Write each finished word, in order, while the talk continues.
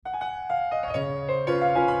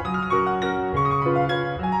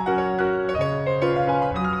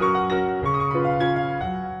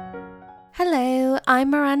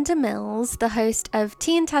Miranda Mills, the host of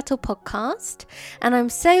Tea and Tattle podcast, and I'm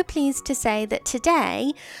so pleased to say that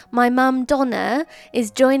today my mum Donna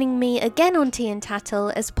is joining me again on Tea and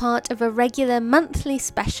Tattle as part of a regular monthly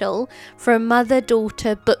special for a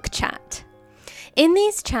mother-daughter book chat. In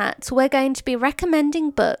these chats, we're going to be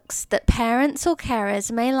recommending books that parents or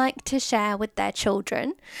carers may like to share with their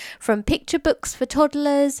children, from picture books for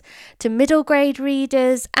toddlers to middle grade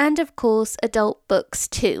readers, and of course adult books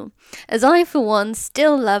too, as I for one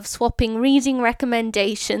still love swapping reading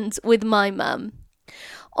recommendations with my mum.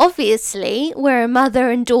 Obviously, we're a mother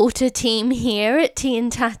and daughter team here at Tea and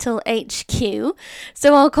Tattle HQ,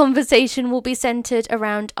 so our conversation will be centred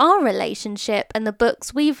around our relationship and the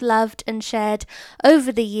books we've loved and shared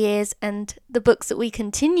over the years and the books that we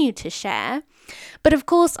continue to share. But of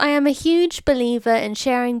course, I am a huge believer in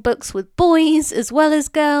sharing books with boys as well as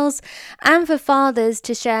girls, and for fathers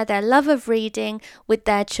to share their love of reading with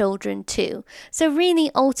their children too. So really,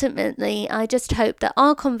 ultimately, I just hope that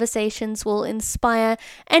our conversations will inspire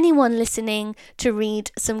anyone listening to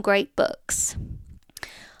read some great books.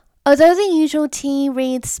 Although the usual Tea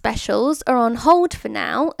Reads specials are on hold for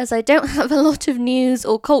now, as I don't have a lot of news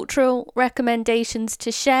or cultural recommendations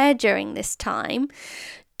to share during this time,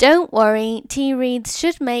 don't worry, Tea Reads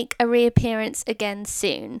should make a reappearance again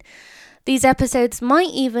soon. These episodes might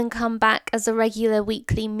even come back as a regular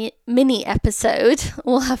weekly mini episode,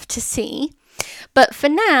 we'll have to see. But for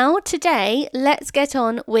now, today, let's get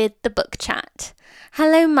on with the book chat.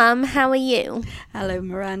 Hello Mum, how are you? Hello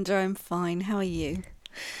Miranda, I'm fine, how are you?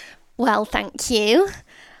 Well, thank you.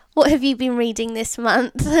 What have you been reading this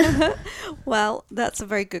month? Well, that's a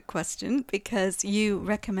very good question because you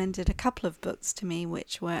recommended a couple of books to me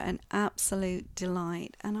which were an absolute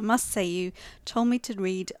delight. And I must say, you told me to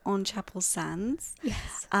read On Chapel Sands.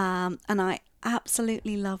 Yes. And I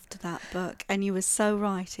absolutely loved that book. And you were so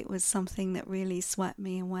right. It was something that really swept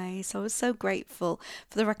me away. So I was so grateful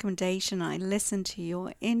for the recommendation. I listened to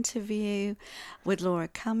your interview with Laura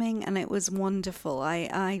Cumming and it was wonderful.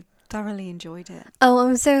 I thoroughly enjoyed it. Oh,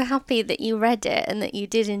 I'm so happy that you read it and that you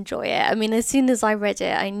did enjoy it. I mean, as soon as I read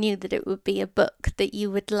it, I knew that it would be a book that you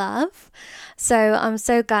would love. So I'm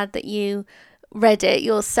so glad that you read it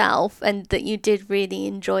yourself and that you did really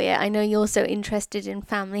enjoy it. I know you're so interested in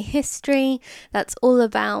family history. That's all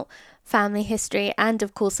about family history and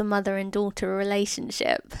of course a mother and daughter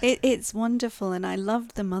relationship. It's wonderful and I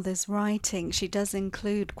loved the mother's writing. She does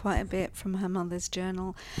include quite a bit from her mother's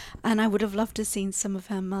journal and I would have loved to have seen some of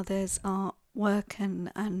her mother's artwork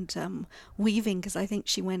and weaving because I think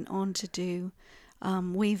she went on to do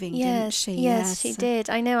weaving, didn't she? Yes, she did.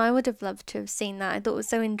 I know, I would have loved to have seen that. I thought it was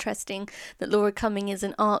so interesting that Laura Cumming is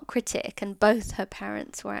an art critic and both her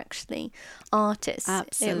parents were actually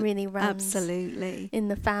artists. It really runs in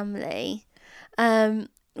the family. Well,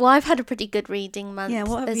 I've had a pretty good reading month as well.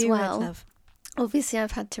 Yeah, what have you read, love? Obviously,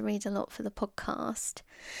 I've had to read a lot for the podcast,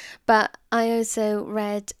 but I also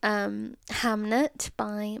read Hamnet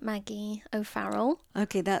by Maggie O'Farrell.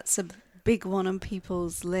 Okay, that's a big one on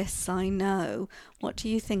people's lists, I know. What do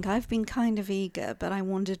you think? I've been kind of eager, but I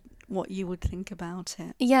wondered what you would think about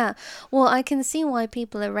it. Yeah, well, I can see why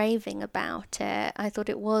people are raving about it. I thought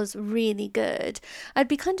it was really good. I'd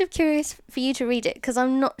be kind of curious for you to read it because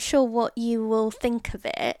I'm not sure what you will think of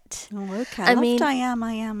it. Oh, okay. I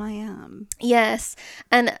am. Yes,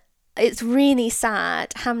 and it's really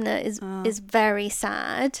sad. Hamnet is very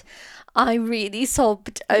sad. I really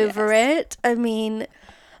sobbed over it. I mean,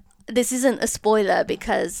 this isn't a spoiler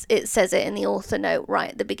because it says it in the author note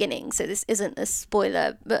right at the beginning, so this isn't a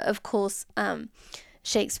spoiler. But of course,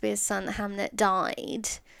 Shakespeare's son Hamnet died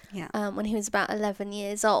when he was about 11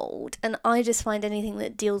 years old, and I just find anything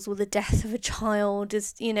that deals with the death of a child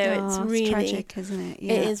is, it's really tragic, isn't it?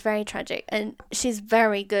 Yeah. It is very tragic, and she's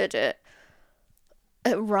very good at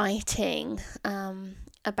writing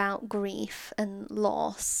about grief and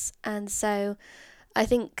loss, and so I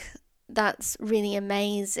think that's really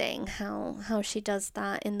amazing how she does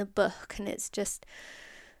that in the book, and it's just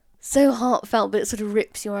so heartfelt, but it sort of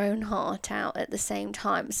rips your own heart out at the same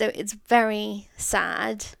time. So it's very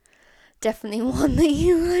sad. Definitely one that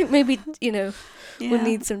you maybe would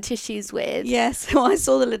need some tissues with. Yes, well, I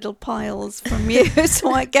saw the little piles from you,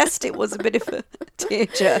 so I guessed it was a bit of a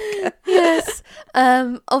tearjerker. Yes.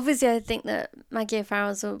 Obviously, I think that Maggie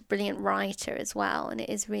O'Farrell's a brilliant writer as well, and it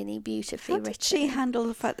is really beautifully written. How did she handle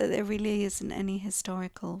the fact that there really isn't any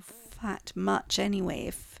historical fact much anyway,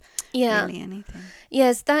 if really anything?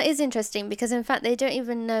 Yes, that is interesting, because in fact they don't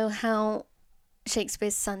even know how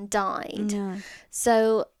Shakespeare's son died. No.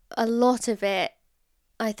 So a lot of it,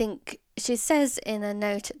 I think she says in a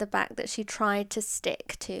note at the back that she tried to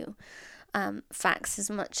stick to facts as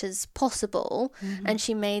much as possible, and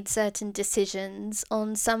she made certain decisions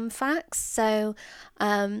on some facts. So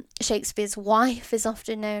Shakespeare's wife is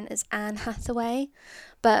often known as Anne Hathaway,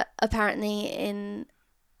 but apparently in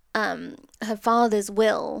her father's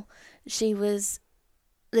will, she was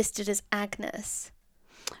listed as Agnes.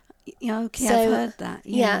 Yeah, okay, So, I've heard that.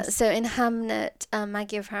 Yes. Yeah, so in Hamlet,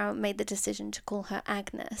 Maggie O'Farrell made the decision to call her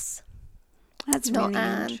Agnes. That's not really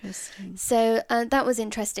Anne. interesting. So that was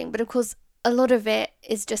interesting. But of course, a lot of it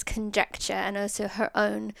is just conjecture and also her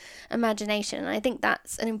own imagination. And I think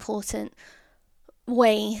that's an important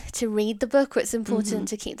way to read the book, or it's important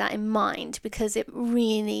to keep that in mind, because it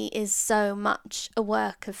really is so much a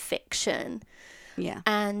work of fiction. Yeah.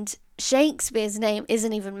 And Shakespeare's name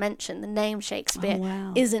isn't even mentioned. The name Shakespeare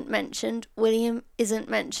isn't mentioned. William isn't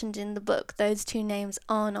mentioned in the book. Those two names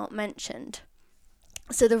are not mentioned.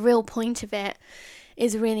 So the real point of it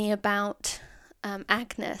is really about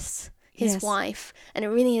Agnes, his wife, and it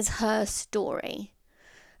really is her story,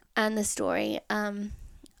 and the story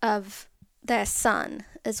of their son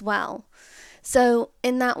as well. So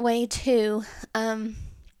in that way too,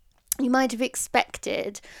 you might have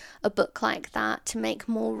expected a book like that to make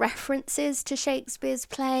more references to Shakespeare's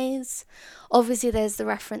plays. Obviously, there's the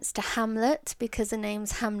reference to Hamlet, because the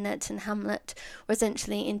names Hamnet and Hamlet were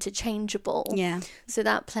essentially interchangeable. Yeah. So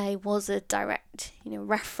that play was a direct,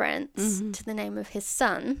 reference to the name of his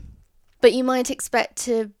son. But you might expect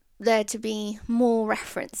there to be more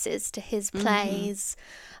references to his plays,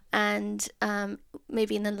 and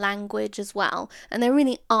maybe in the language as well. And there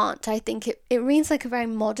really aren't. I think it reads like a very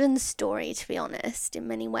modern story, to be honest, in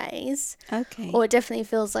many ways. Okay. Or it definitely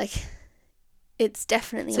feels like it's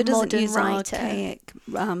definitely a modern writer. So it doesn't use archaic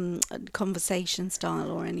conversation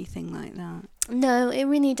style or anything like that? No, it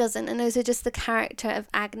really doesn't. And also just the character of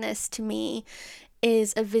Agnes, to me,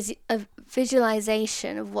 is a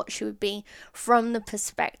visualization of what she would be from the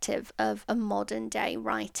perspective of a modern day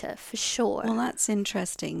writer, for sure. Well, that's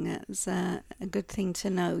interesting. That's a good thing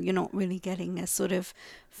to know. You're not really getting a sort of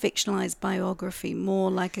fictionalized biography,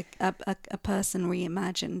 more like a person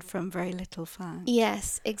reimagined from very little fact.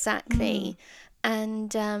 Yes, exactly.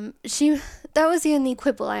 And that was the only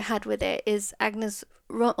quibble I had with it, is Agnes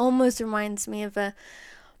almost reminds me of a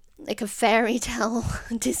fairy tale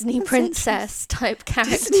Disney princess type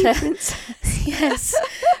character. Disney princess. Yes,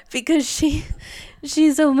 because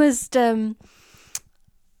she's almost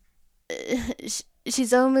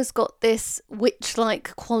she's almost got this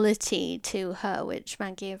witch-like quality to her, which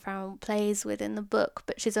Maggie O'Farrell plays with in the book,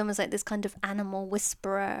 but she's almost like this kind of animal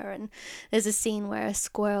whisperer. And there's a scene where a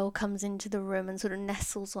squirrel comes into the room and sort of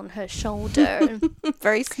nestles on her shoulder.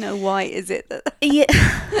 Very Snow White, is it? Yeah,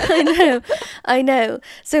 I know.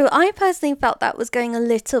 So I personally felt that was going a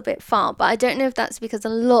little bit far, but I don't know if that's because a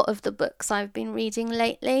lot of the books I've been reading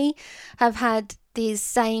lately have had these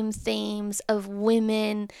same themes of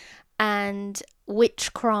women and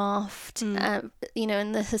witchcraft, and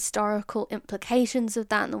the historical implications of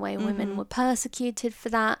that, and the way women were persecuted for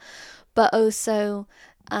that, but also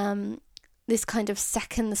this kind of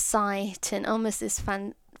second sight and almost this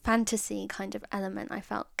fantasy kind of element I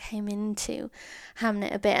felt came into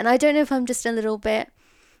Hamlet a bit. And I don't know if I'm just a little bit,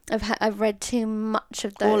 I've read too much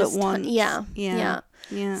of those all at once. Yeah. Yeah.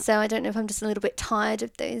 So I don't know if I'm just a little bit tired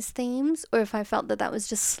of those themes, or if I felt that was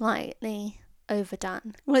just slightly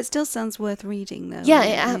overdone. Well, it still sounds worth reading, though. Yeah,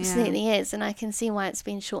 it absolutely is, and I can see why it's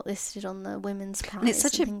been shortlisted on the Women's Prize. And it's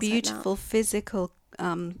such a beautiful physical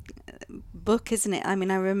book, isn't it? I mean,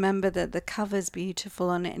 I remember that the cover's beautiful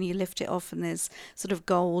on it, and you lift it off and there's sort of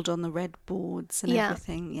gold on the red boards and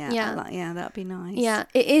everything. Yeah, that'd be nice. Yeah,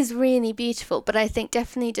 it is really beautiful, but I think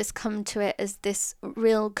definitely just come to it as this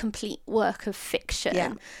real complete work of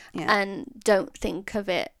fiction, and don't think of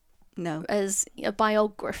it as a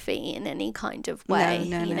biography in any kind of way.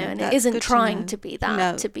 No, and it isn't trying to be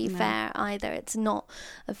that, to be fair, either. It's not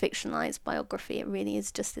a fictionalized biography. It really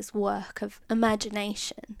is just this work of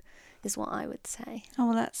imagination, is what I would say. Oh,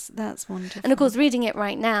 well, that's wonderful. And of course, reading it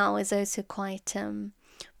right now is also quite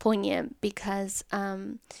poignant, because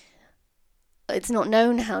it's not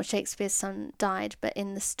known how Shakespeare's son died, but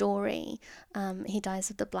in the story, he dies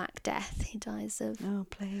of the Black Death. He dies of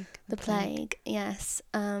plague. The plague. Yes.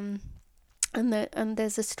 And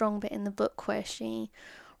there's a strong bit in the book where she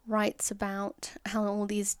writes about how all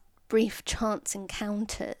these brief chance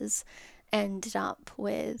encounters ended up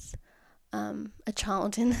with a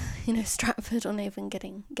child in Stratford-on-Avon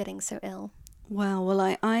getting so ill. Well,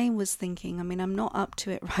 I was thinking, I mean, I'm not up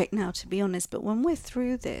to it right now, to be honest, but when we're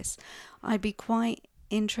through this, I'd be quite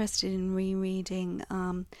interested in rereading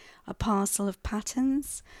A Parcel of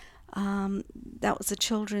Patterns. That was a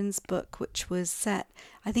children's book which was set,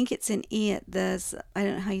 I think it's in there's, I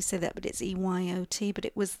don't know how you say that, but it's EYOT, but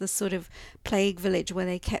it was the sort of plague village where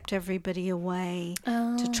they kept everybody away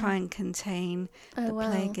to try and contain the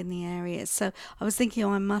plague in the area. So I was thinking,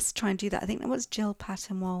 I must try and do that. I think that was Jill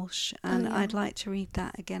Patton Walsh, and I'd like to read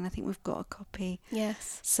that again. I think we've got a copy.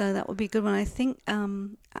 Yes. So that would be a good one. I think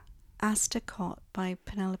Astercot by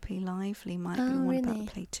Penelope Lively might be one about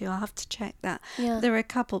the plague too. I'll have to check that. Yeah. There are a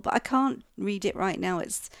couple, but I can't read it right now.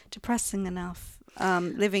 It's depressing enough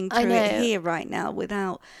living through it here right now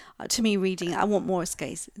without, to me, reading. I want more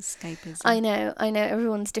escapism. I know.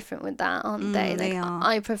 Everyone's different with that, aren't they? They are.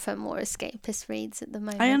 I prefer more escapist reads at the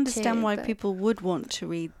moment. I understand why but people would want to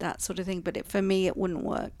read that sort of thing, but for me, it wouldn't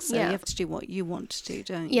work. So you have to do what you want to do,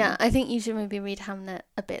 don't you? Yeah, I think you should maybe read Hamlet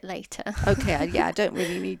a bit later. Okay, yeah, I don't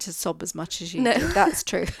really need to sob as much as you do. That's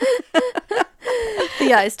true. But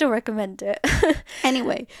yeah, I still recommend it.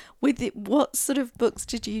 Anyway, what sort of books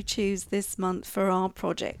did you choose this month for our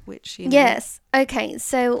project? Which Yes. Okay.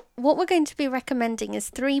 So what we're going to be recommending is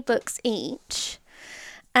 3 books each,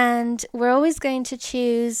 and we're always going to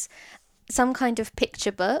choose some kind of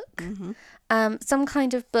picture book, some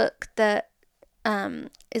kind of book that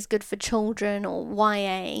is good for children or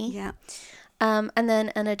YA. Yeah. And then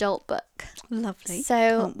an adult book. Lovely.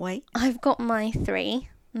 So can't wait. I've got my 3.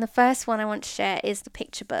 And the first one I want to share is the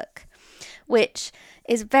picture book, which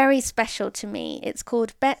is very special to me. It's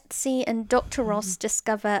called Betsy and Dr. Ross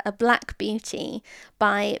Discover a Black Beauty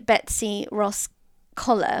by Betsy Ross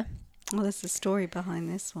Collar. Well, there's a story behind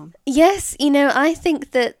this one. Yes, I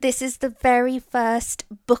think that this is the very first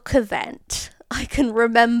book event I can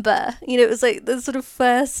remember. It was like the sort of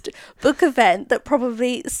first book event that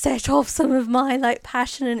probably set off some of my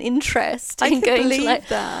passion and interest in going to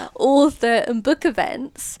that. author and book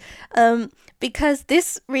events. Because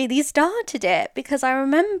this really started it. Because I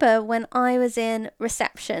remember when I was in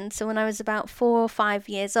reception, so when I was about 4 or 5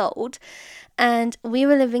 years old, and we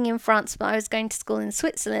were living in France, but I was going to school in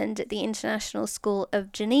Switzerland at the International School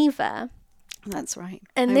of Geneva. That's right.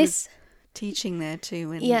 And was teaching there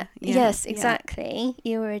too. Yes, exactly.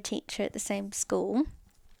 You were a teacher at the same school.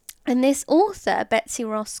 And this author, Betsy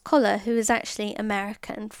Ross Collar, who is actually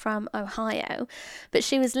American from Ohio, but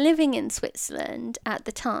she was living in Switzerland at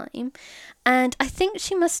the time. And I think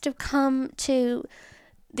she must have come to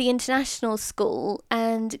the international school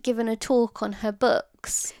and given a talk on her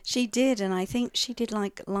books. She did, and I think she did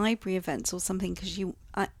library events or something, because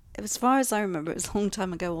as far as I remember, it was a long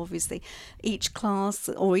time ago, obviously, each class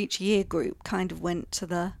or each year group kind of went to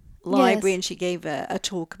the library and she gave a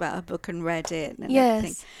talk about her book and read it and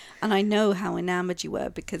everything. And I know how enamoured you were,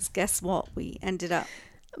 because guess what? We ended up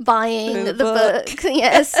buying the book.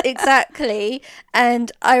 Yes, exactly.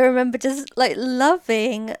 And I remember just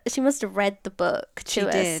loving, she must have read the book to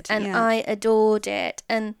us, and I adored it.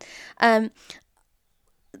 And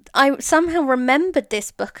I somehow remembered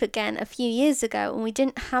this book again a few years ago, and we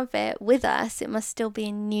didn't have it with us. It must still be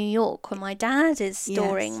in New York where my dad is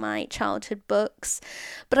storing my childhood books.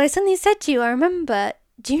 But I suddenly said to you,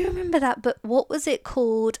 do you remember that book? What was it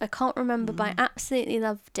called? I can't remember, but I absolutely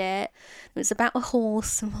loved it. It was about a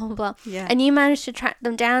horse and blah, blah, blah. Yeah. And you managed to track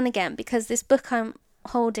them down again, because this book I'm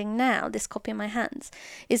holding now, this copy in my hands,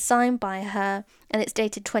 is signed by her, and it's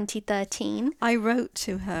dated 2013. I wrote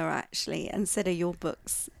to her actually and said, are your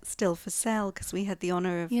books still for sale? Because we had the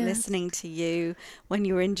honour of listening to you when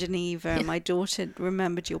you were in Geneva, and my daughter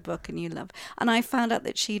remembered your book and you loved. And I found out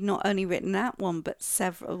that she'd not only written that one, but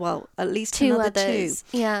several, at least 2 another others.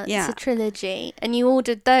 2. Yeah, it's a trilogy. And you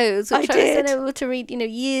ordered those, which I was then able to read,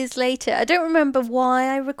 years later. I don't remember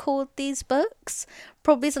why I record these books.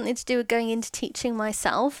 Probably something to do with going into teaching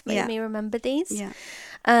myself made me remember these. Yeah.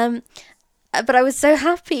 But I was so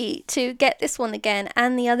happy to get this one again,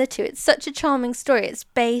 and the other 2. It's such a charming story. It's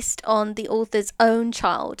based on the author's own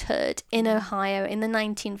childhood in Ohio in the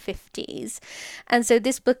 1950s. And so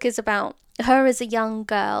this book is about her as a young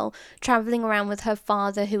girl traveling around with her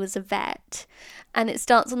father, who was a vet. And it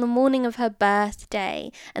starts on the morning of her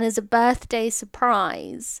birthday. And as a birthday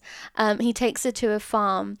surprise, he takes her to a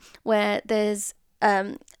farm where there's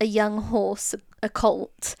a young horse, a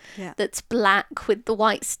colt, that's black with the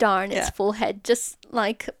white star in its forehead, just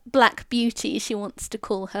like Black Beauty, she wants to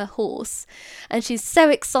call her horse. And she's so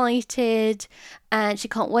excited, and she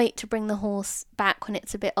can't wait to bring the horse back when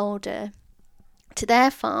it's a bit older to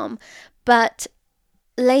their farm. But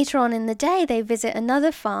later on in the day, they visit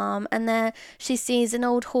another farm, and there she sees an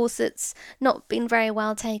old horse that's not been very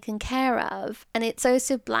well taken care of, and it's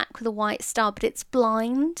also black with a white star, but it's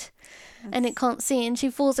blind. And it can't see, and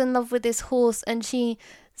she falls in love with this horse, and she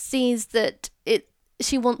sees that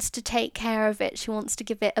she wants to take care of it. She wants to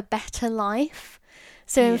give it a better life.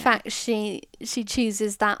 So in fact, she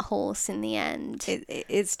chooses that horse in the end.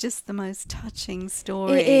 It's just the most touching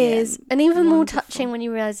story. It is, and even more wonderful. touching when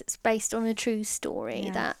you realise it's based on a true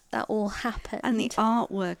story, that all happened. And the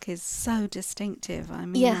artwork is so distinctive. I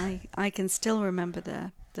mean, I can still remember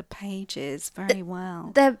the pages very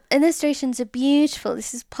well. The illustrations are beautiful.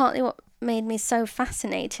 This is partly what made me so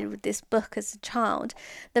fascinated with this book as a child.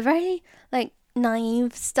 They're very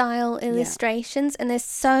naive style illustrations, and there's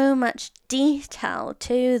so much detail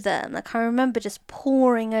to them. I remember just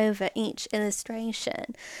poring over each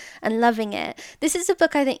illustration and loving it. This is a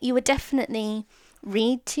book I think you would definitely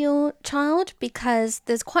read to your child, because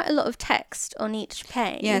there's quite a lot of text on each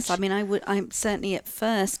page. Yes, I mean, I'm certainly at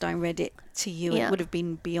first I read it to you. It would have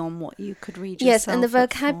been beyond what you could read yourself. Yes, and the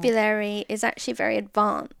vocabulary is actually very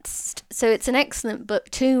advanced, so it's an excellent book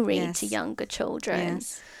to read to younger children.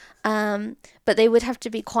 Yes. But they would have to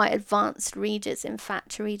be quite advanced readers, in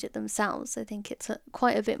fact, to read it themselves. I think it's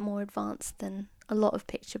quite a bit more advanced than a lot of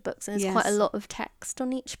picture books, and there's quite a lot of text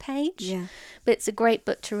on each page. Yeah. But it's a great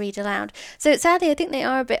book to read aloud. So sadly, I think they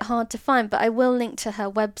are a bit hard to find, but I will link to her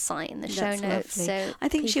website in the show notes. Lovely. So I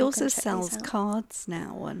think she also sells cards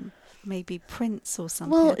now and maybe prints or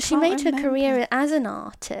something. Well, she made her career as an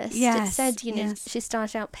artist. Yes, it said, she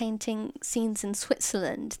started out painting scenes in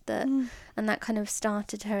Switzerland, and that kind of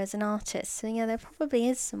started her as an artist. So there probably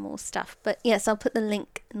is some more stuff. But yes, I'll put the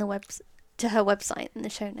link in to her website in the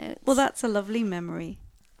show notes. Well, that's a lovely memory.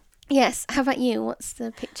 Yes. How about you? What's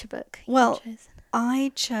the picture book Well,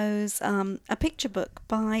 I chose a picture book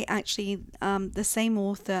by actually the same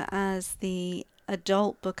author as the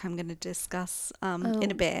adult book I'm going to discuss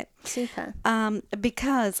in a bit. Super.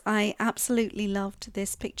 Because I absolutely loved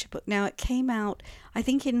this picture book. Now, it came out, I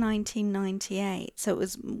think, in 1998. So it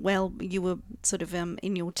was, you were sort of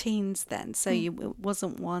in your teens then. So it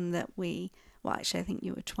wasn't one that well, actually, I think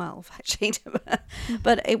you were 12, actually.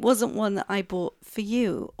 But it wasn't one that I bought for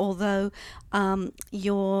you, although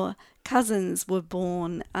your cousins were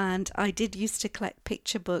born, and I did used to collect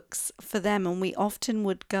picture books for them, and we often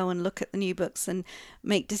would go and look at the new books and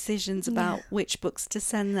make decisions about which books to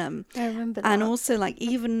send them. I remember that. And also,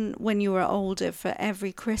 even when you were older, for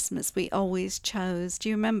every Christmas we always chose, do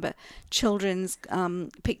you remember, children's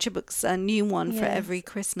picture books, a new one for every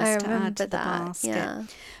Christmas to add to the basket.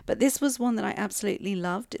 But this was one that I absolutely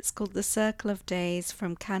loved. It's called The Circle of Days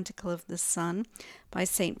from Canticle of the Sun by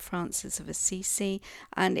St. Francis of Assisi,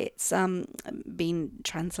 and it's been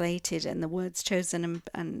translated, and the words chosen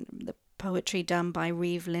and the poetry done by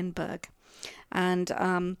Reeve Lindbergh, and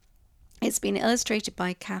it's been illustrated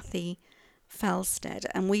by Kathy Felsted.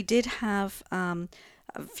 And we did have a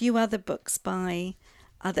few other books by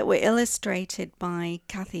that were illustrated by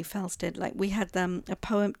Kathy Felsted. We had a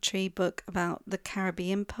poetry book about the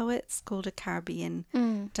Caribbean poets called A Caribbean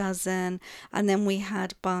Dozen, and then we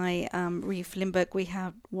had by Reeve Lindbergh, we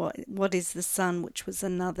had What is the Sun, which was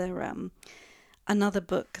another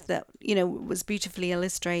book that was beautifully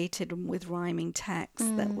illustrated with rhyming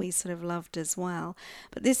text that we sort of loved as well.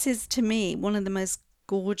 But this is, to me, one of the most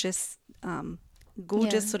gorgeous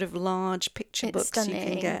sort of large picture books stunning.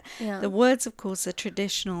 You can get. The words, of course, are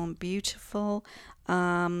traditional and beautiful,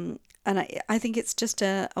 and I think it's just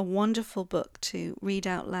a wonderful book to read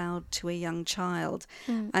out loud to a young child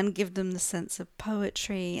and give them the sense of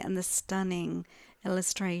poetry and the stunning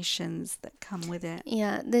illustrations that come with it.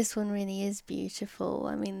 Yeah, this one really is beautiful.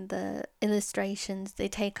 I mean, the illustrations, they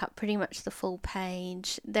take up pretty much the full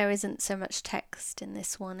page. There isn't so much text in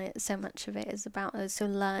this one. So much of it is about also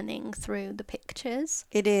learning through the pictures.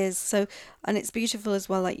 It is. So, and it's beautiful as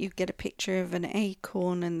well. You get a picture of an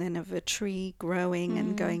acorn and then of a tree growing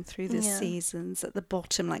and going through the seasons at the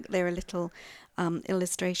bottom. There are little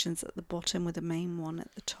illustrations at the bottom with the main one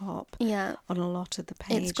at the top on a lot of the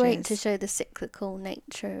pages. It's great to show the cyclical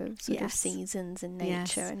nature of sort of seasons and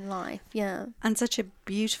nature and life. Yeah. And such a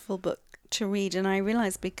beautiful book to read. And I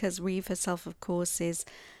realised, because Reeve herself, of course, is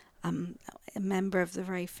a member of the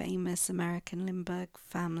very famous American Lindbergh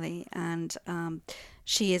family, and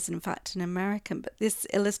she is in fact an American, but this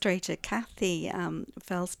illustrator Kathy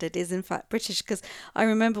Felsted is in fact British, because I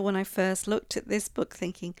remember when I first looked at this book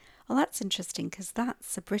thinking, oh, that's interesting, because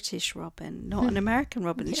that's a British robin, not an American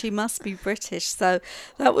robin. She must be British. So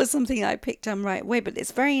that was something I picked up right away. But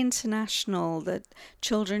it's very international. The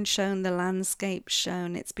children shown, the landscape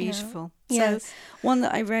shown. It's beautiful. So one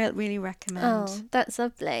that I really recommend. Oh, that's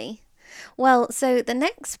lovely. Well, so the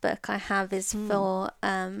next book I have is for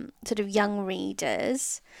sort of young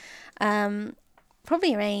readers,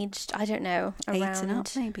 probably aged, I don't know, around 8 and up,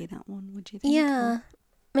 maybe, that one, would you think? Yeah,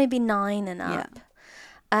 maybe 9 and up.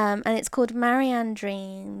 and it's called Marianne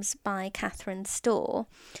Dreams by Catherine Storr.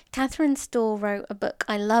 Catherine Storr wrote a book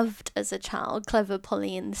I loved as a child, Clever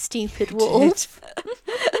Polly and the Stupid Wolf.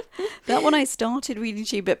 That one I started reading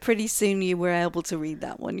to you, but pretty soon you were able to read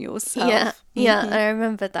that one yourself. Yeah, I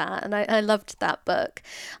remember that, and I loved that book.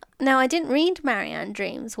 Now, I didn't read Marianne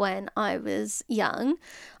Dreams when I was young.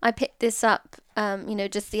 I picked this up,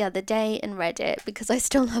 just the other day and read it because I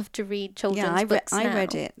still love to read children's books now. I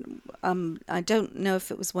read it. I don't know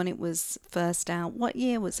if it was when it was first out. What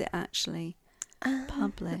year was it actually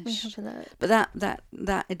published? Let me have a look. But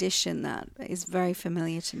that edition, that is very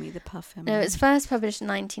familiar to me, the Puff Emily. No, it was first published in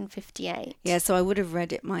 1958. Yeah, so I would have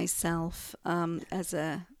read it myself as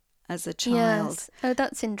a child. Yes. Oh,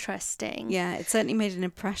 that's interesting. Yeah, it certainly made an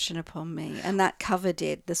impression upon me. And that cover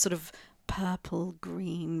did, the sort of purple,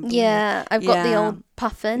 green. Blue. Yeah, I've got the old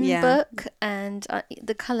Puffin book, and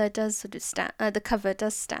the cover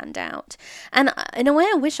does stand out. And in a way,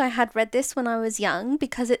 I wish I had read this when I was young,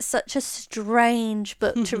 because it's such a strange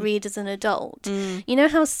book to read as an adult. You know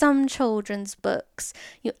how some children's books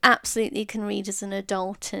you absolutely can read as an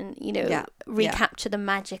adult and, recapture the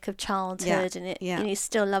magic of childhood and you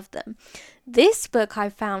still love them. This book I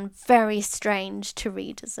found very strange to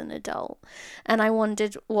read as an adult, and I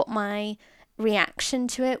wondered what my reaction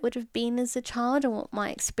to it would have been as a child and what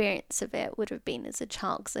my experience of it would have been as a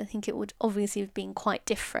child, because I think it would obviously have been quite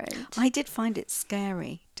different. I did find it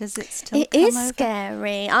scary. Does it still It is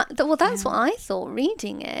scary. That's what I thought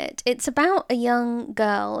reading it. It's about a young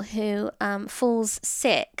girl who falls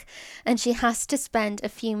sick and she has to spend a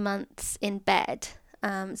few months in bed.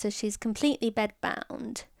 So she's completely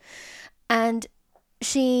bedbound. And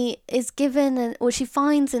she is given, she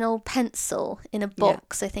finds an old pencil in a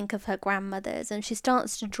box, I think, of her grandmother's, and she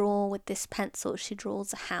starts to draw with this pencil. She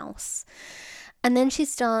draws a house. And then she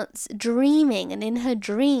starts dreaming, and in her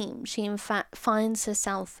dream, she in fact finds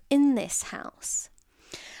herself in this house.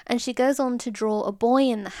 And she goes on to draw a boy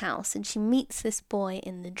in the house, and she meets this boy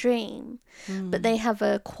in the dream. But they have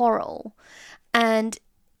a quarrel. And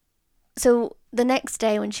so the next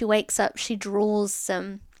day when she wakes up, she draws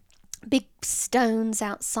some big stones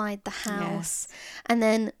outside the house, and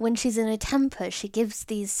then when she's in a temper, she gives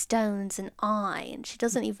these stones an eye, and she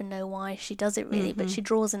doesn't even know why she does it really, but she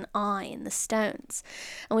draws an eye in the stones.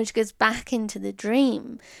 And when she goes back into the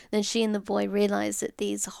dream, then she and the boy realize that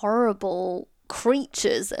these horrible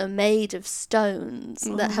creatures are made of stones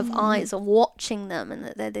that have eyes, are watching them, and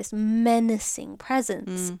that they're this menacing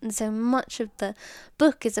presence. And so much of the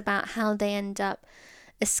book is about how they end up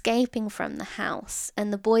escaping from the house,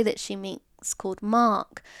 and the boy that she meets, called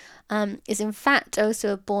Mark, is in fact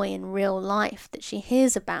also a boy in real life that she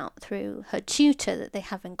hears about through her tutor that they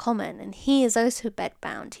have in common, and he is also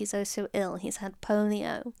bedbound. He's also ill. He's had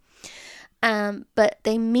polio. But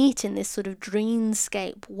they meet in this sort of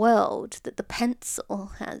dreamscape world that the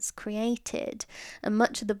pencil has created, and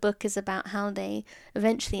much of the book is about how they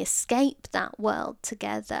eventually escape that world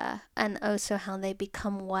together, and also how they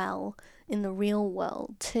become well in the real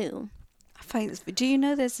world too. Do you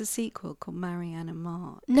know there's a sequel called Marianne and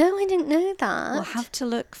Mark? No, I didn't know that. We'll have to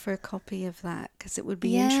look for a copy of that, because it would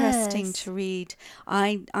be interesting to read.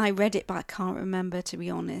 I read it, but I can't remember, to be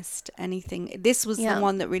honest, anything. This was the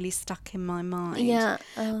one that really stuck in my mind. Yeah.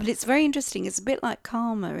 But it's very interesting. It's a bit like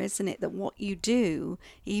karma, isn't it? That what you do,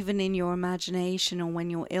 even in your imagination or when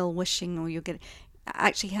you're ill wishing or you're getting,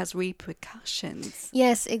 actually has repercussions.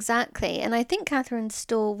 Yes, exactly. And I think Catherine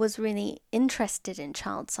Storr was really interested in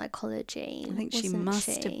child psychology. I think she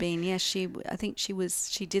must have been. Yes, she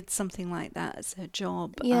did something like that as her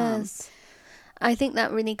job. Yes. I think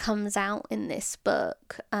that really comes out in this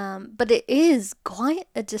book. But it is quite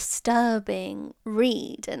a disturbing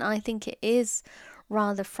read, and I think it is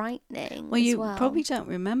rather frightening. Well, you probably don't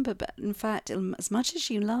remember, but in fact, as much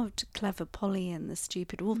as you loved Clever Polly and the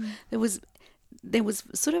Stupid Wolf, there was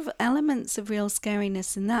sort of elements of real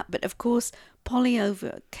scariness in that, but of course Polly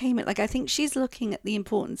overcame it. Like, I think she's looking at the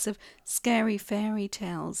importance of scary fairy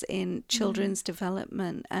tales in children's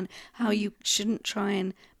development, and how you shouldn't try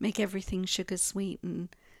and make everything sugar sweet and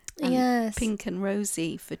pink and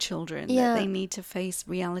rosy for children. That they need to face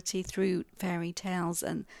reality through fairy tales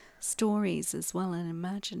and stories as well, and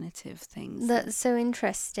imaginative things. That's so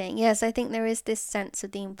interesting. Yes, I think there is this sense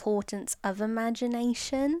of the importance of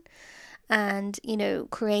imagination, and,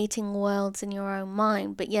 creating worlds in your own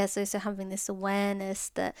mind. But yes, also having this awareness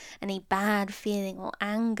that any bad feeling or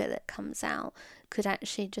anger that comes out could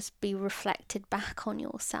actually just be reflected back on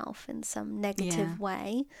yourself in some negative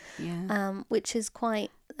way. Which is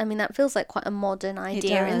quite, I mean, that feels like quite a modern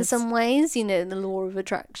idea in some ways, you know, the law of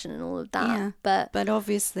attraction and all of that. But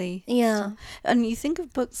obviously, and you think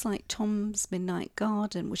of books like Tom's Midnight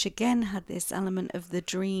Garden, which again had this element of the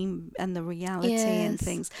dream and the reality and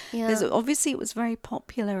things. Obviously, it was very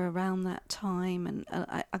popular around that time, and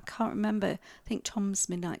I can't remember. I think Tom's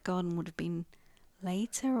Midnight Garden would have been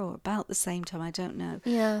later or about the same time, I don't know.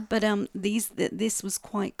 But this was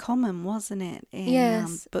quite common, wasn't it,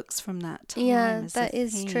 in books from that time? That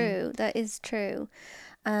is true.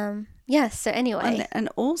 So anyway, and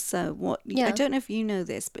also I don't know if you know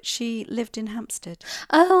this, but she lived in Hampstead.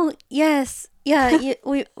 Oh yes,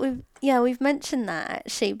 we've mentioned that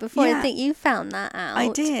actually before. I think you found that out. I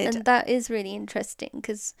did, and that is really interesting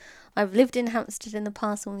because I've lived in Hampstead in the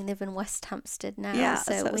past, and we live in West Hampstead now,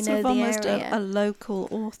 so we know the almost area. A local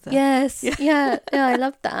author. Yes, I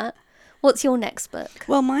love that. What's your next book?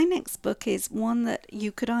 Well, my next book is one that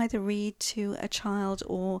you could either read to a child,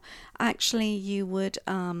 or actually you would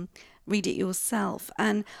read it yourself.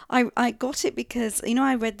 And I got it because, you know,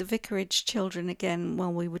 I read The Vicarage Children again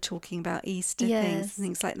while we were talking about Easter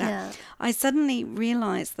things like that. I suddenly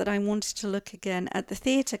realised that I wanted to look again at The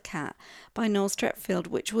Theatre Cat by Noel Streatfeild,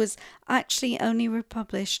 which was actually only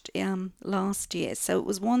republished last year. So it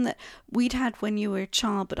was one that we'd had when you were a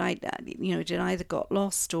child, but it either got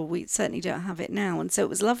lost or we certainly don't have it now. And so it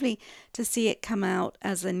was lovely to see it come out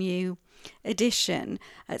as a new edition.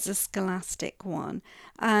 It's a Scholastic one,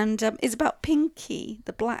 and it's about Pinky,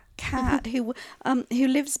 the black cat, who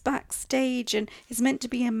lives backstage and is meant to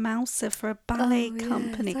be a mouser for a ballet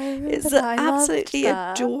company. It's an absolutely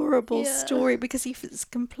adorable story because he's a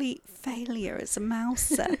complete failure as a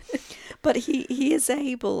mouser, but he is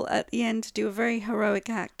able at the end to do a very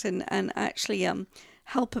heroic act and actually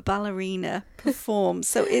help a ballerina perform.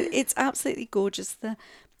 So it's absolutely gorgeous.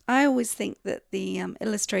 I always think that the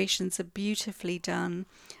illustrations are beautifully done.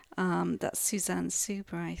 That's Suzanne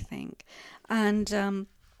Suber, I think. And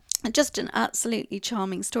just an absolutely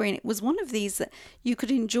charming story. And it was one of these that you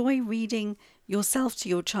could enjoy reading yourself to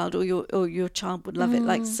your child, or your child would love it.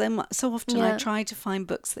 Like so often I try to find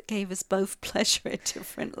books that gave us both pleasure at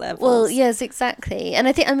different levels. Well, yes, exactly. And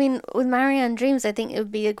I mean, with Marianne Dreams, I think it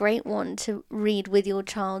would be a great one to read with your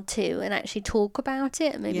child too, and actually talk about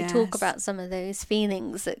it, and maybe talk about some of those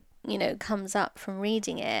feelings that, you know, comes up from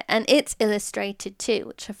reading it. And it's illustrated too,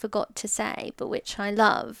 which I forgot to say, but which I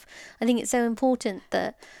love. I think it's so important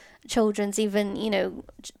that children's, even, you know,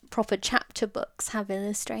 proper chapter books have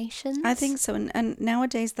illustrations. I think so, and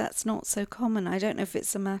nowadays that's not so common. I don't know if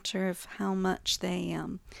it's a matter of how much they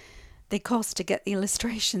cost to get the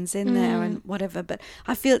illustrations in there and whatever, but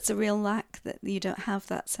I feel it's a real lack that you don't have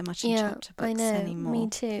that so much in chapter books anymore. Me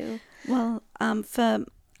too. Well, for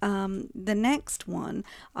the next one,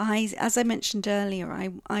 as I mentioned earlier,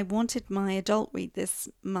 I wanted my adult read this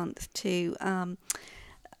month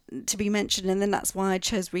to be mentioned, and then that's why I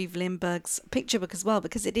chose Reeve Lindbergh's picture book as well,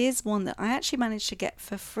 because it is one that I actually managed to get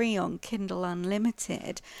for free on Kindle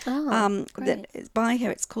Unlimited. Great. That is by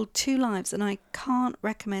her. It's called Two Lives, and I can't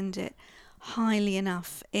recommend it highly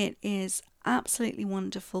enough. It is absolutely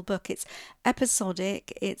wonderful book. It's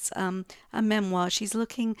episodic. It's a memoir.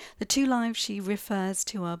 The two lives she refers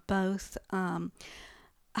to are both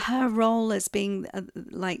her role as being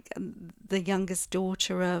like the youngest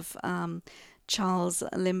daughter of Charles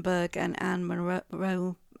Lindbergh and Anne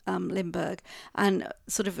Monroe Lindbergh, and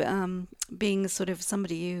sort of being sort of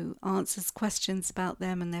somebody who answers questions about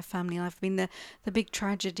them and their family life. I mean, the big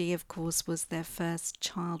tragedy, of course, was their first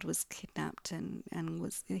child was kidnapped and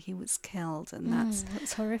he was killed, and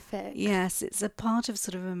that's horrific. Yes, it's a part of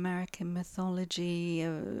sort of American mythology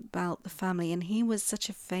about the family, and he was such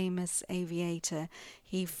a famous aviator.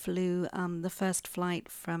 He flew the first flight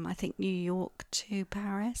from, I think, New York to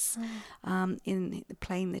Paris in the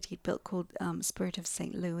plane that he'd built called Spirit of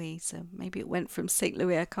St. Louis. So maybe it went from St.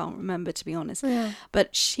 Louis, I can't remember, to be honest. Yeah.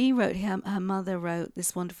 But she wrote, her mother wrote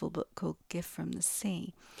this wonderful book called Gift from the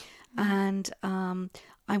Sea. And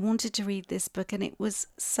I wanted to read this book, and it was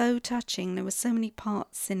so touching. There were so many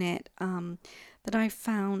parts in it that I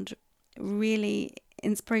found really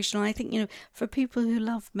inspirational. I think, for people who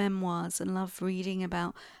love memoirs and love reading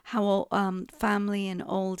about how family and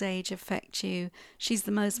old age affect you, she's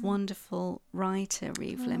the most wonderful writer,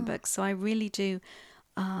 Reeve Lindbergh. So I really do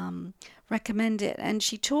recommend it. And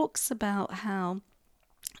she talks about how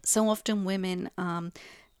so often women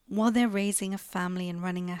while they're raising a family and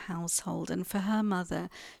running a household. And for her mother,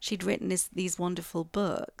 she'd written these wonderful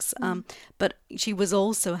books, but she was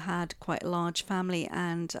also had quite a large family,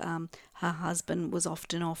 and her husband was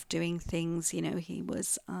often off doing things. You know, he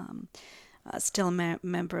was still a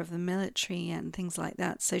member of the military and things like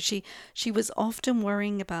that. So she was often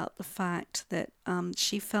worrying about the fact that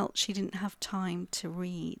she felt she didn't have time to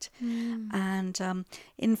read. And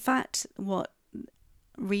in fact, what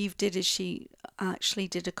Reeve did is she actually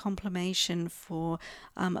did a compilation for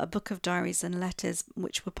a book of diaries and letters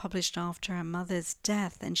which were published after her mother's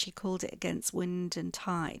death, and she called it Against Wind and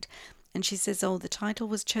Tide. And she says, the title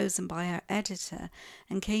was chosen by her editor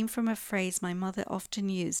and came from a phrase my mother often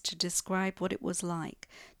used to describe what it was like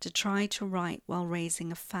to try to write while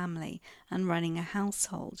raising a family and running a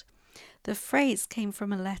household. The phrase came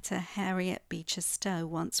from a letter Harriet Beecher Stowe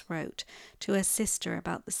once wrote to her sister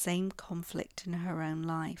about the same conflict in her own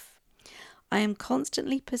life. I am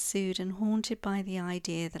constantly pursued and haunted by the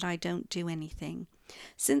idea that I don't do anything.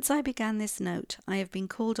 Since I began this note, I have been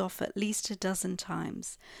called off at least a dozen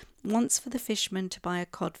times. Once for the fisherman to buy a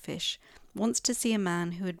codfish, once to see a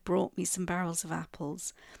man who had brought me some barrels of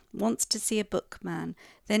apples, once to see a bookman,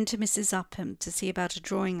 then to Mrs. Upham to see about a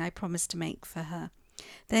drawing I promised to make for her,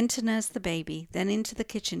 then to nurse the baby, then into the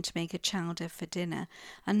kitchen to make a chowder for dinner,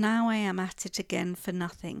 and now I am at it again for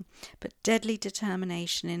nothing, but deadly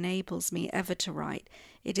determination enables me ever to write.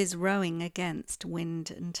 It is rowing against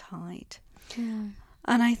wind and tide.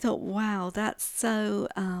 And I thought, wow, that's so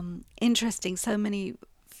interesting. So many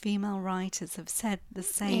female writers have said the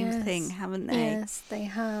same thing, haven't they? Yes, they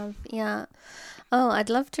have. Yeah. Oh, I'd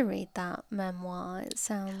love to read that memoir. It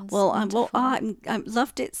sounds wonderful. I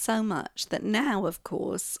loved it so much that now, of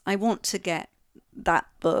course, I want to get that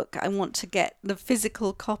book. I want to get the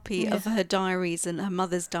physical copy of her diaries and her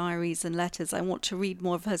mother's diaries and letters. I want to read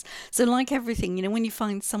more of hers. So like everything, you know, when you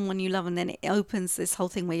find someone you love and then it opens this whole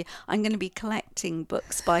thing where I'm going to be collecting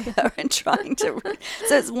books by her and trying to read.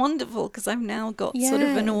 So it's wonderful because I've now got sort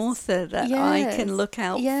of an author that I can look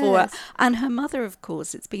out for. And her mother, of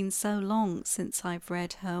course. It's been so long since I've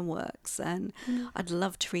read her works, and I'd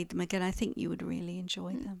love to read them again. I think you would really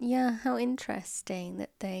enjoy them. Yeah, how interesting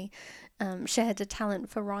that they shared a talent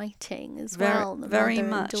for writing as well. Very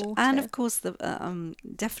much. And of course,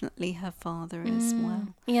 definitely her father as well.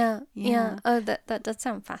 Yeah. Oh, that does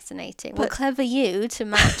sound fascinating. Well, clever you to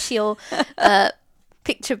match your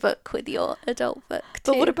picture book with your adult book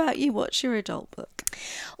too. But what about you? What's your adult book?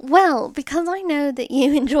 Well, because I know that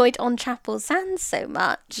you enjoyed On Chapel Sands so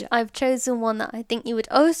much, I've chosen one that I think you would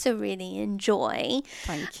also really enjoy.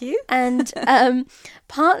 Thank you. And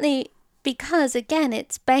partly because, again,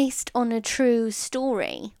 it's based on a true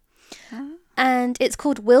story. And it's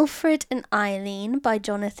called Wilfred and Eileen by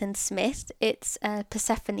Jonathan Smith. It's a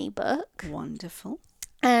Persephone book. Wonderful.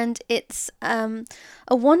 And it's a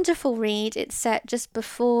wonderful read. It's set just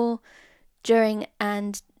before, during,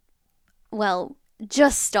 and, well,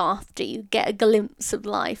 just after. You get a glimpse of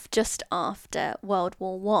life just after World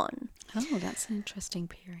War One. Oh, that's an interesting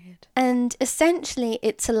period. And essentially,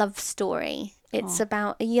 it's a love story. It's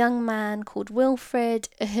about a young man called Wilfred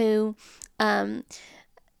who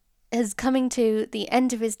is coming to the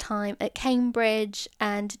end of his time at Cambridge,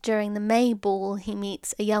 and during the May Ball he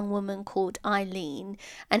meets a young woman called Eileen,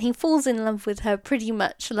 and he falls in love with her, pretty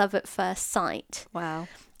much love at first sight. Wow.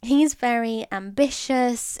 He's very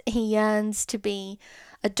ambitious. He yearns to be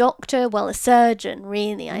a doctor, well, a surgeon,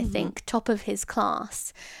 really, I think, top of his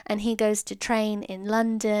class. And he goes to train in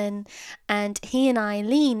London, and he and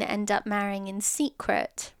Eileen end up marrying in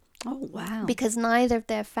secret. Oh, wow. Because neither of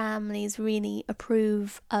their families really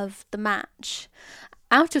approve of the match.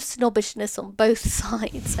 Out of snobbishness on both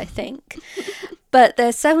sides, I think. But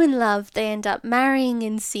they're so in love, they end up marrying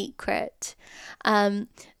in secret.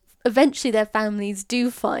 Eventually their families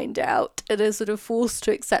do find out and are sort of forced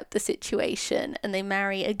to accept the situation, and they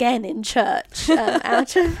marry again in church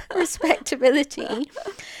out of respectability.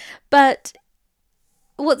 But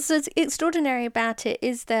what's so extraordinary about it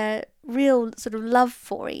is their real sort of love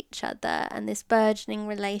for each other, and this burgeoning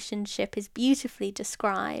relationship is beautifully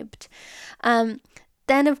described.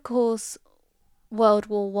 Then, of course, World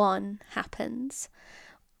War One happens.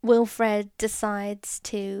 Wilfred decides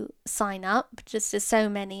to sign up, just as so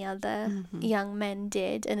many other young men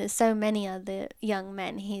did, and as so many other young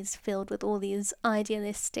men, he's filled with all these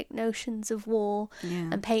idealistic notions of war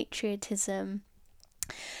and patriotism.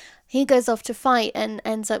 He goes off to fight and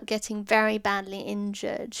ends up getting very badly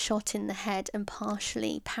injured, shot in the head and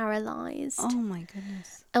partially paralysed. Oh my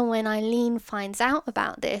goodness. And when Eileen finds out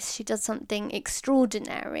about this, she does something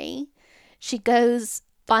extraordinary. She goes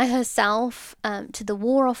by herself to the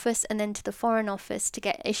War Office and then to the Foreign Office to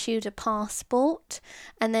get issued a passport,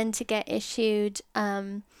 and then to get issued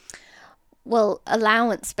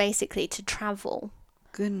allowance basically to travel.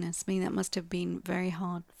 Goodness me, that must have been very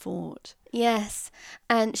hard fought. Yes,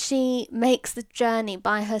 and she makes the journey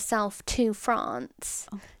by herself to France,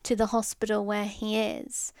 to the hospital where he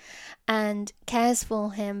is, and cares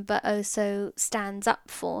for him, but also stands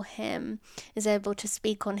up for him, is able to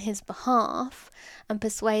speak on his behalf and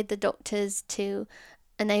persuade the doctors to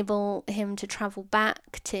enable him to travel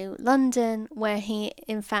back to London, where he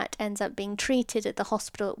in fact ends up being treated at the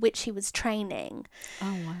hospital at which he was training.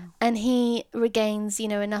 Oh, wow. And he regains,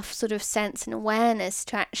 enough sort of sense and awareness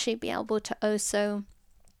to actually be able to also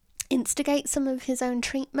instigate some of his own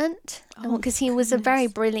treatment, because he was a very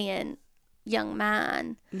brilliant young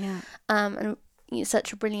man. Yeah. And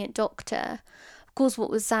such a brilliant doctor. Of course,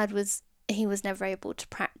 what was sad was he was never able to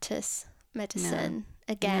practice medicine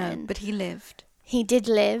again. No, but he lived. He did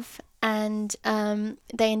live, and they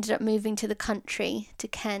ended up moving to the country, to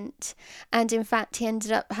Kent. And in fact, he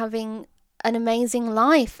ended up having an amazing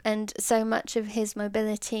life, and so much of his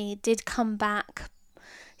mobility did come back.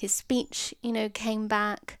 His speech, came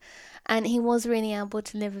back, and he was really able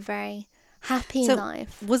to live a very happy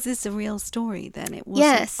life. Was this a real story then? It was.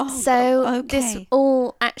 Yes. This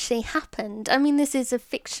all actually happened. I mean, this is a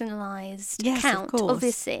fictionalized account,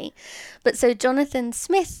 obviously. But so Jonathan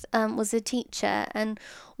Smith was a teacher, and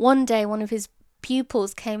one day one of his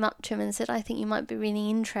pupils came up to him and said, "I think you might be really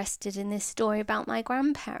interested in this story about my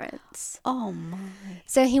grandparents." Oh my.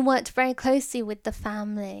 So he worked very closely with the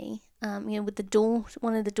family, with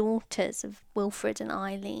one of the daughters of Wilfred and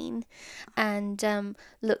Eileen, and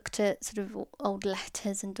looked at sort of old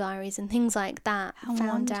letters and diaries and things like that.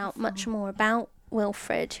 Found out much more about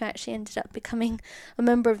Wilfred, who actually ended up becoming a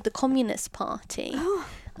member of the Communist Party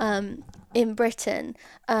in Britain,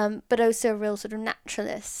 but also a real sort of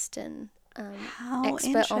naturalist and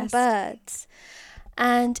expert on birds.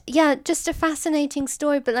 And just a fascinating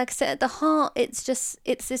story. But like I said, at the heart, it's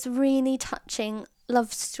this really touching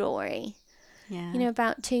love story,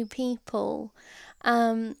 about two people.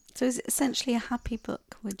 So is it essentially a happy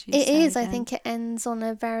book, would you say? It is. I think it ends on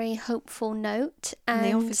a very hopeful note. And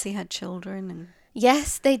they obviously had children.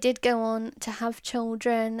 Yes, they did go on to have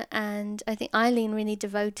children, and I think Eileen really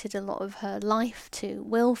devoted a lot of her life to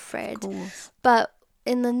Wilfred. Of course. But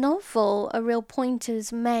in the novel, a real point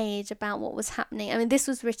is made about what was happening. I mean, this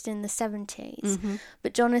was written in the 70s,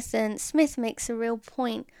 but Jonathan Smith makes a real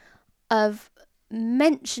point of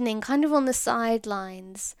mentioning, kind of on the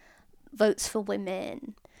sidelines, votes for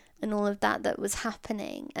women and all of that was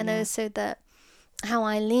happening. And also that how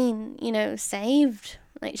Eileen, saved,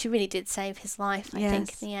 like she really did save his life, I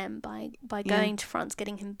think, in the end, by going to France,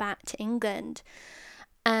 getting him back to England.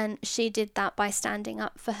 And she did that by standing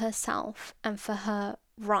up for herself and for her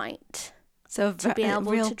right. So to be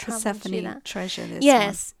able real to travel Persephone treasure. This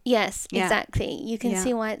yes, exactly. You can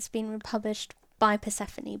see why it's been republished by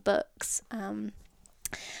Persephone Books. And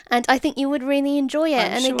I think you would really enjoy it.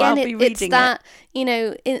 I'm and sure again, I'll be it's that,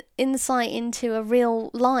 insight into a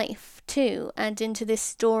real life too, and into this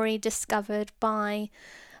story discovered by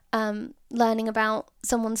learning about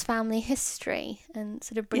someone's family history and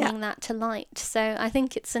sort of bringing that to light. So I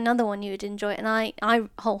think it's another one you would enjoy, and I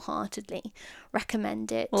wholeheartedly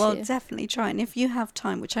recommend it. Well, I'll definitely try. And if you have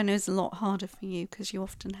time, which I know is a lot harder for you because you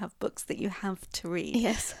often have books that you have to read.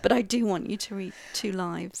 Yes. But I do want you to read Two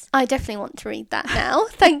Lives. I definitely want to read that now.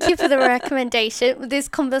 Thank you for the recommendation. This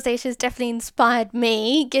conversation has definitely inspired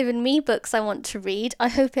me, given me books I want to read. I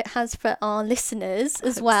hope it has for our listeners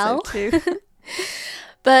as well. So too.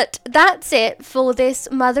 But that's it for this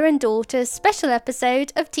mother and daughter special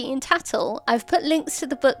episode of Tea and Tattle. I've put links to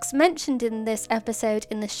the books mentioned in this episode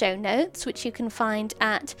in the show notes, which you can find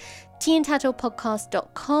at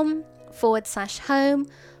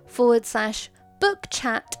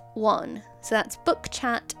teaandtattlepodcast.com/home/bookchat1. So that's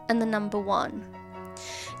bookchat and the number 1.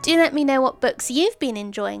 Do let me know what books you've been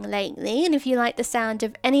enjoying lately, and if you like the sound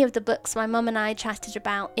of any of the books my mum and I chatted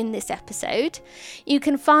about in this episode. You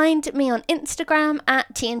can find me on Instagram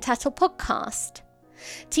at Tea and Tattle Podcast.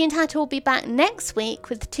 Tea and Tattle will be back next week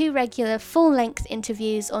with 2 regular full-length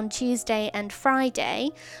interviews on Tuesday and Friday.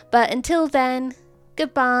 But until then,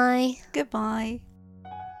 goodbye. Goodbye.